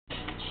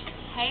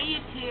Hey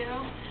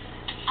YouTube,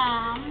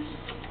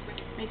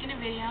 making a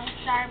video.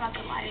 Sorry about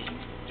the lighting.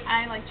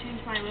 I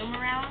changed my room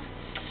around,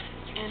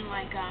 and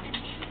I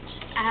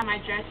have my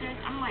dressers.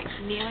 I'm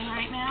kneeling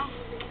right now.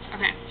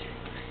 Okay.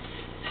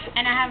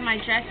 And I have my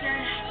dresser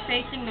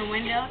facing the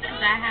window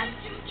because I have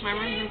my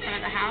room's in front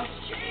of the house,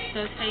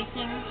 so it's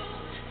facing.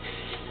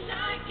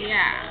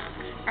 Yeah.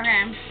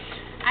 Okay.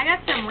 I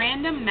got some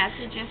random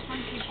messages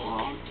from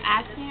people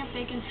asking if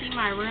they can see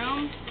my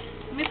room.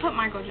 Let me put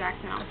Michael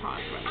Jackson on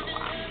pause for a little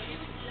while.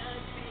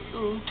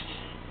 Ooh.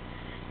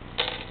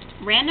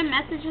 Random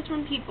messages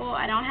from people.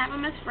 I don't have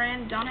them as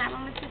friends, don't have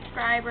them as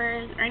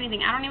subscribers or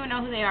anything. I don't even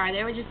know who they are.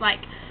 They were just like,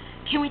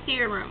 can we see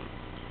your room?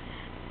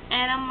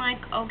 And I'm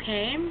like,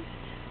 okay.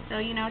 So,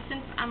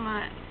 since I'm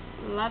a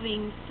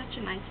loving, such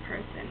a nice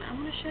person, I'm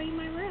going to show you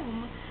my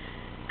room.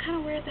 It's kind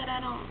of weird that I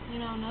don't,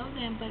 know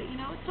them, but,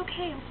 it's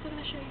okay. I'm still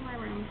going to show you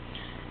my room.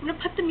 I'm going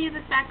to put the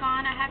music back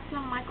on. I have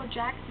some Michael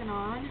Jackson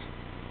on.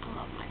 I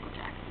love Michael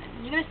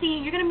Jackson. You're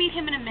going to meet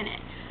him in a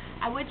minute.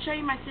 I would show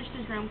you my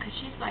sister's room because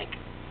she's,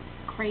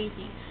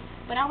 crazy.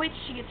 But I'll wait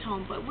till she gets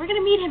home. But we're going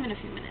to meet him in a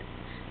few minutes.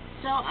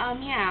 So,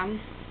 yeah.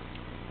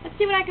 Let's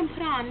see what I can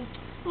put on.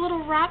 A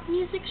little rock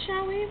music,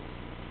 shall we?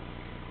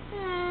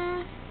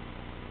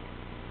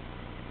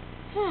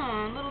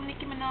 Little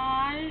Nicki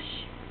Minaj.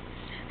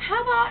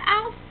 How about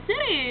Owl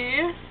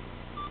City?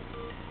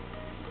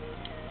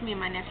 It's me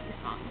and my nephew's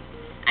song.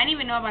 I didn't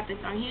even know about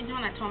this song. He was the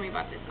one that told me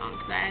about this song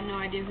because I had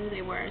no idea who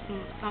they were.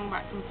 Some song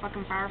about some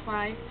fucking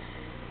fireflies.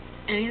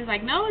 And he was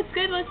like, no, it's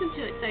good, listen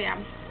to it. So, yeah.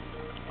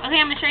 Okay,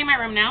 I'm going to show you my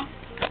room now.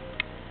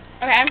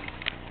 Okay.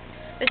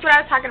 This is what I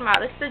was talking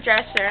about. This is the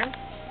dresser.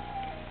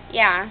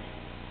 Yeah.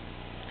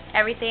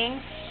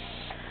 Everything.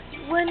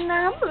 You would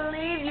not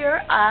believe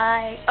your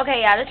eyes. Okay,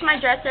 yeah, this is my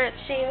dresser.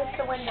 This is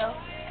the window.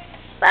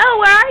 Oh,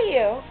 where are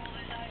you?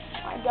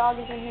 My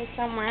dog is in here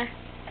somewhere.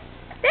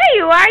 There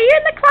you are.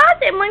 You're in the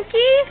closet,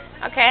 monkey.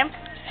 Okay.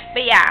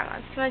 But, yeah,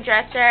 that's my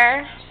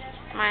dresser.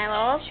 My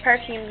little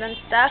perfumes and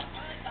stuff.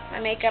 My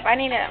makeup, I'm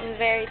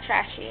very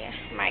trashy.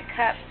 My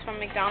cups from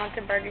McDonald's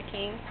and Burger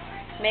King.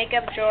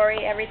 Makeup,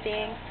 jewelry,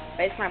 everything.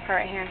 But it's my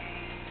part right here.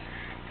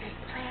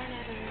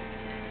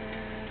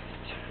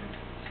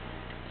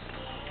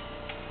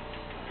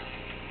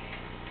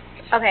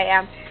 Okay,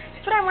 yeah.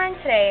 That's what I'm wearing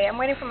today. I'm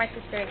waiting for my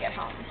sister to get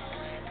home.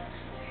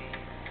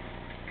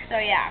 So,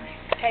 yeah.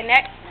 Okay,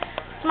 next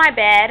is my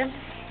bed.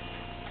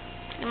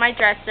 And my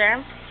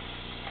dresser.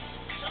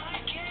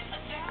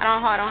 I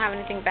don't have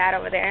anything bad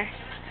over there.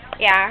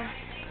 Yeah.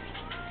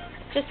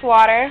 Just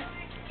water,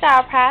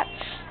 Sour Patch,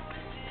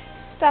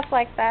 stuff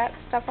like that,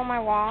 stuff on my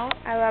wall.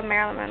 I love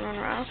Marilyn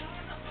Monroe.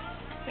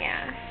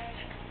 Yeah.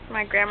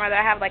 My grandmother,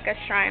 I have a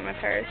shrine with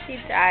her. She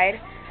died.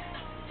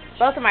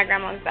 Both of my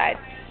grandmothers died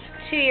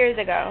 2 years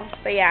ago.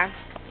 But yeah,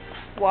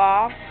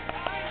 wall.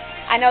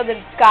 I know the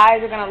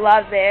guys are going to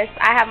love this.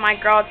 I have my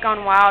Girls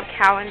Gone Wild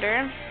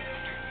calendar.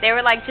 They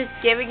were just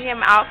giving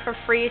him out for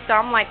free, so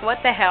I'm like, what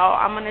the hell?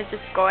 I'm going to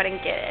just go ahead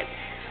and get it.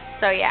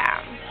 So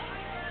yeah.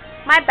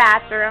 My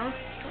bathroom.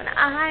 When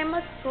I'm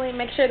asleep,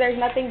 make sure there's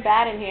nothing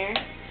bad in here.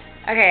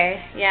 Okay,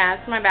 yeah,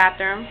 it's my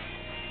bathroom.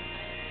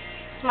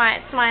 It's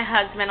my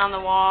husband on the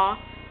wall.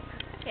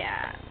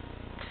 Yeah,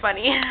 it's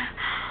funny.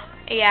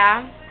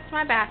 Yeah, it's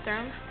my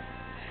bathroom.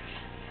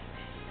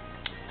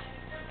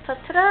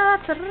 Ta-da,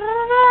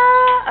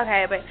 ta-da.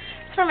 Okay, but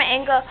it's from an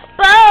angle.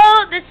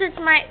 Bo, this is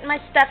my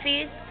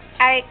stuffies.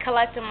 I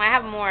collect them. I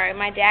have more.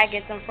 My dad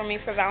gets them for me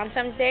for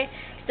Valentine's Day.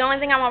 The only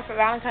thing I want for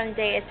Valentine's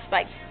Day is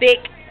big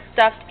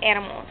stuffed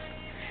animals.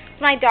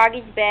 My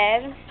doggy's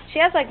bed. She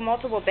has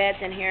multiple beds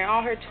in here.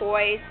 All her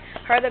toys.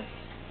 Her other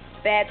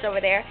beds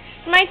over there.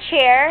 My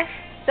chair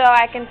so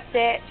I can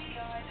sit.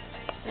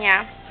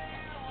 Yeah.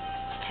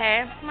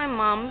 Okay. My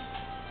mom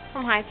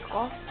from high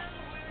school.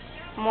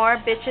 More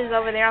bitches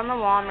over there on the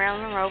wall.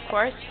 Marilyn Monroe, of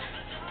course.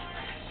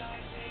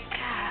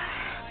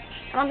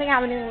 I don't think I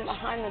have anything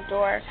behind the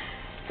door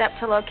except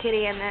Hello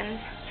Kitty and then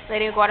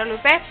Lady of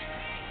Guadalupe.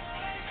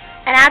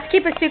 And I have to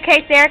keep a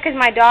suitcase there because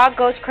my dog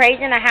goes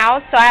crazy in the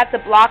house, so I have to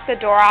block the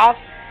door off.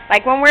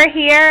 When we're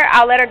here,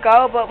 I'll let her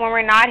go, but when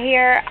we're not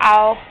here,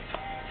 I'll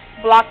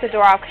block the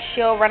door off because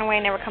she'll run away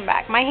and never come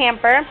back. My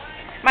hamper,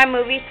 my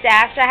movie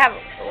stash. I have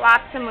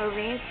lots of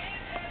movies.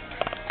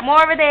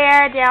 More over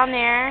there, down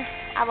there.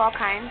 I have all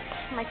kinds.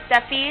 My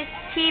stuffies,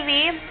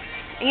 TV.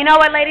 And you know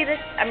what, ladies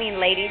and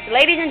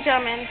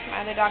gentlemen,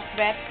 my other dog's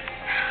bed.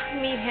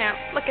 Meet him.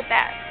 Look at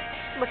that.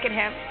 Look at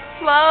him.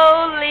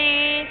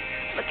 Slowly.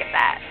 Look at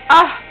that.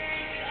 Oh.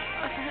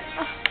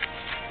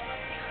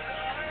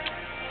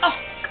 Oh,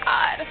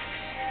 God.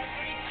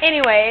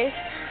 Anyways,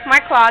 my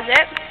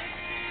closet.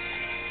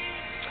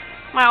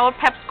 My old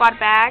Pep Squad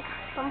bag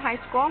from high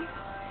school.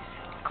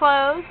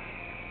 Clothes.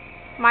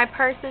 My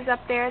purse is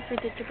up there. It's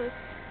ridiculous.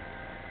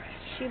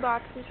 Shoe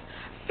boxes.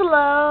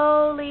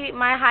 Slowly.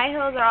 My high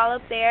heels are all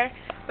up there.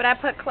 But I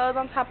put clothes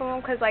on top of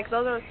them because,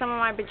 those are some of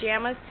my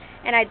pajamas.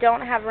 And I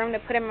don't have room to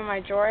put them in my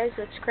drawers.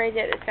 It's crazy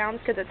as it sounds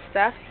because it's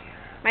stuffed.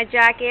 My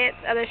jackets,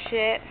 other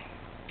shit,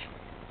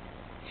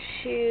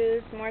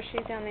 shoes, more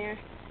shoes down there,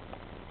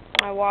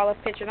 my wall of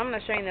pictures. I'm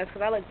gonna show you this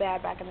because I look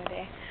bad back in the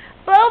day.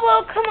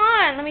 Bobo, come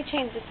on. Let me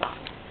change the song.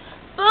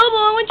 Bobo,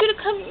 I want you to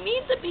come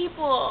meet the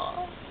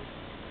people.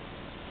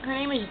 Her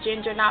name is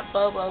Ginger, not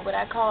Bobo, but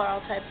I call her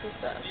all types of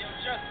stuff.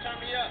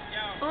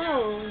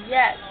 Ooh,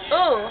 yes.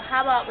 Ooh,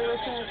 how about we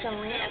listen to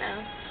some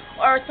Rihanna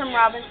or some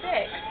Robin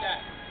Thicke?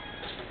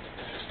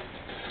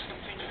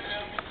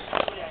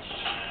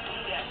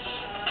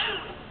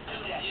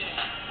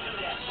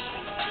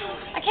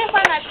 I can't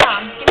find that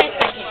song. Give me a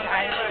second,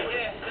 guys.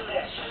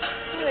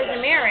 Ooh, there's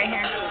a mirror right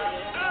here.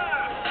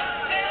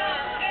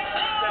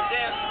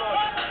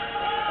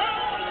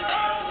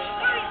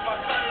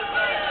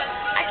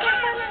 I can't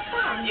find that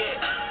song.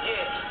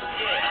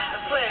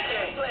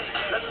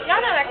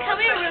 Y'all know that. Come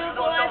here, rude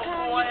boy.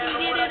 Come on,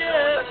 you can get it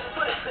up.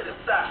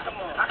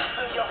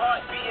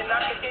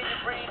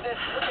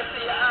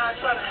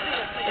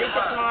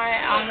 Lisa Smart,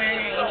 Elmer,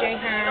 AJ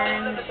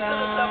Hearn,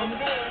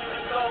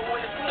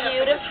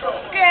 beautiful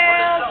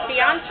girls,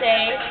 Beyonce.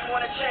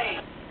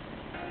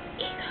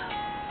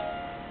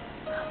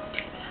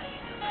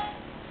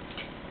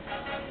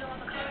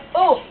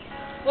 Oh,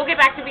 we'll get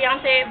back to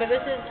Beyonce, but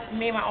this is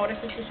me and my older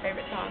sister's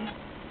favorite song.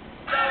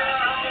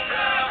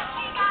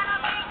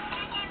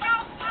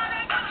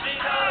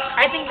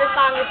 I think this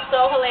song is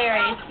so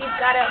hilarious. He's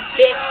got a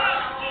big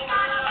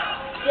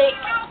dick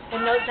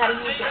and knows how to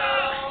use it.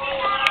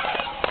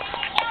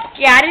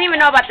 Yeah, I didn't even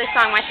know about this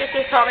song. My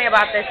sister told me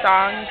about this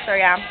song, so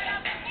yeah.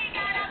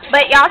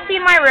 But y'all see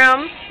my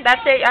room.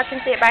 That's it. Y'all can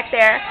see it back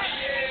there.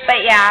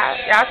 But yeah,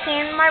 y'all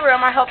seen my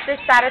room. I hope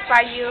this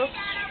satisfies you.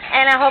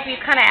 And I hope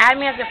you kind of add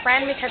me as a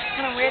friend because it's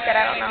kind of weird that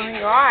I don't know who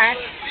you are.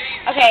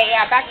 Okay,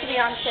 yeah, back to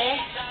Beyonce.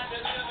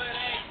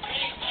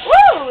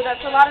 Woo!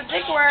 That's a lot of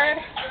dick word.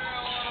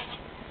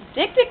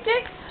 Dick, dick,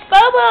 dick.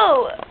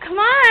 Bobo,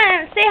 come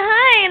on. Say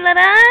hi,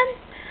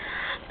 Ladan.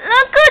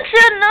 Look at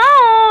your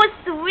nose,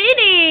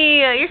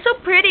 sweetie. You're so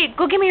pretty.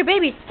 Go get me your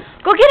babies.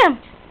 Go get him.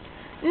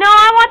 No,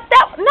 I want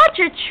that. Not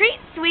your treat,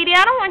 sweetie.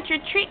 I don't want your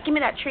treat. Give me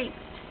that treat.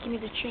 Give me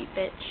the treat,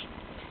 bitch.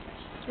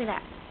 Give me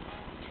that.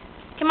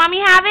 Can mommy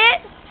have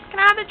it? Can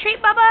I have the treat,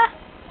 Bubba?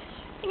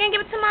 You gonna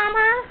give it to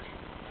mama?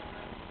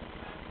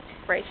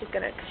 Right, she's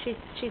gonna. She's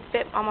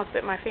almost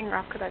bit my finger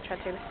off because I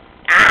tried to.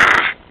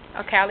 Ah!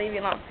 Okay, I'll leave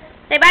you alone.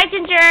 Say bye,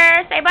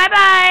 Ginger. Say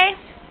bye-bye.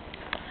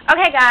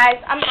 Okay, guys,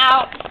 I'm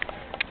out.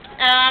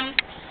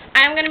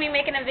 I'm going to be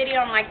making a video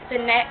in, like, the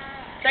next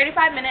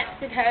 35 minutes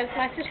because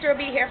my sister will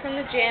be here from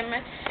the gym,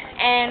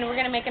 and we're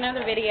going to make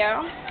another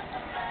video.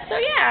 So,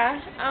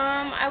 yeah,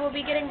 I will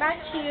be getting back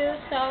to you,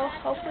 so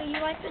hopefully you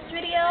like this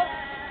video.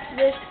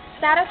 This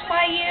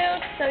satisfy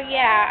you. So,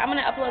 yeah, I'm going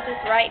to upload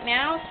this right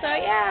now. So,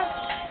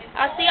 yeah,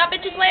 I'll see y'all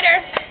bitches later.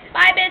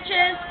 Bye,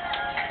 bitches.